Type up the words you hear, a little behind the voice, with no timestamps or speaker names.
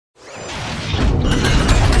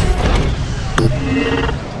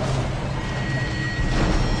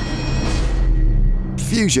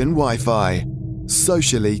Fusion Wi-Fi.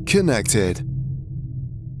 Socially connected.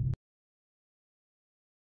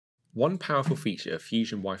 One powerful feature of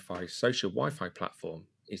Fusion Wi-Fi's social Wi-Fi platform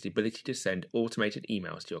is the ability to send automated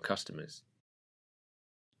emails to your customers.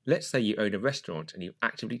 Let's say you own a restaurant and you're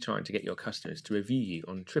actively trying to get your customers to review you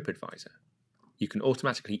on TripAdvisor. You can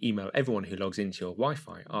automatically email everyone who logs into your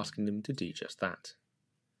Wi-Fi asking them to do just that.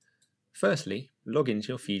 Firstly, log into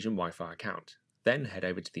your Fusion Wi-Fi account, then head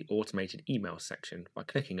over to the automated email section by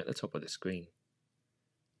clicking at the top of the screen.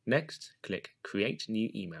 Next, click Create New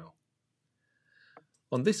Email.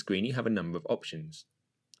 On this screen you have a number of options.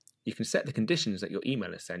 You can set the conditions that your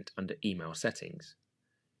email is sent under Email Settings.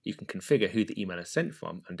 You can configure who the email is sent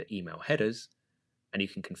from under Email Headers, and you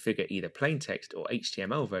can configure either plain text or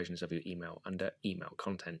HTML versions of your email under Email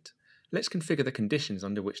Content. Let's configure the conditions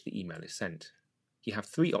under which the email is sent. You have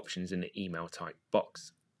three options in the Email Type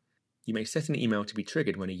box. You may set an email to be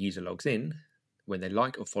triggered when a user logs in, when they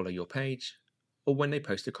like or follow your page, or when they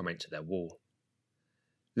post a comment to their wall.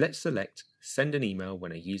 Let's select Send an email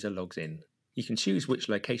when a user logs in. You can choose which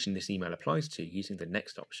location this email applies to using the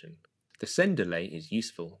next option. The send delay is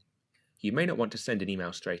useful. You may not want to send an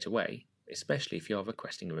email straight away, especially if you are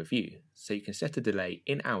requesting a review, so you can set a delay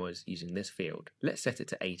in hours using this field. Let's set it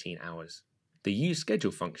to 18 hours. The Use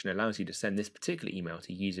Schedule function allows you to send this particular email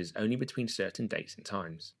to users only between certain dates and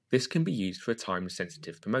times. This can be used for a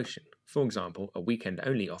time-sensitive promotion, for example, a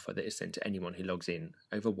weekend-only offer that is sent to anyone who logs in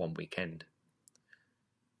over one weekend.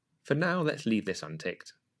 For now, let's leave this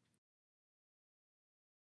unticked.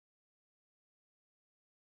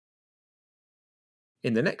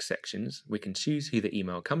 In the next sections, we can choose who the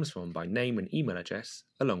email comes from by name and email address,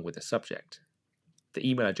 along with the subject. The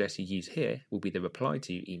email address you use here will be the reply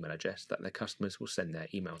to email address that the customers will send their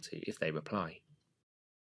email to if they reply.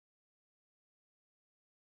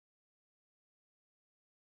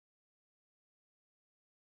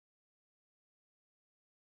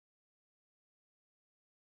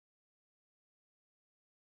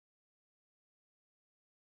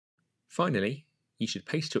 Finally, you should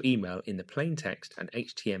paste your email in the plain text and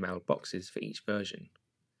HTML boxes for each version.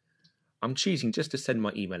 I'm choosing just to send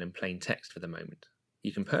my email in plain text for the moment.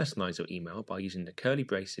 You can personalize your email by using the curly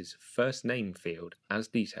braces first name field as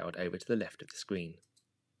detailed over to the left of the screen.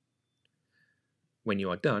 When you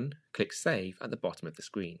are done, click Save at the bottom of the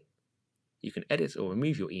screen. You can edit or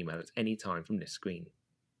remove your email at any time from this screen.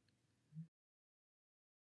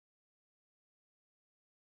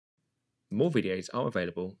 More videos are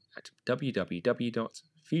available at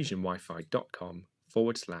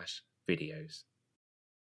www.fusionwifi.com/videos.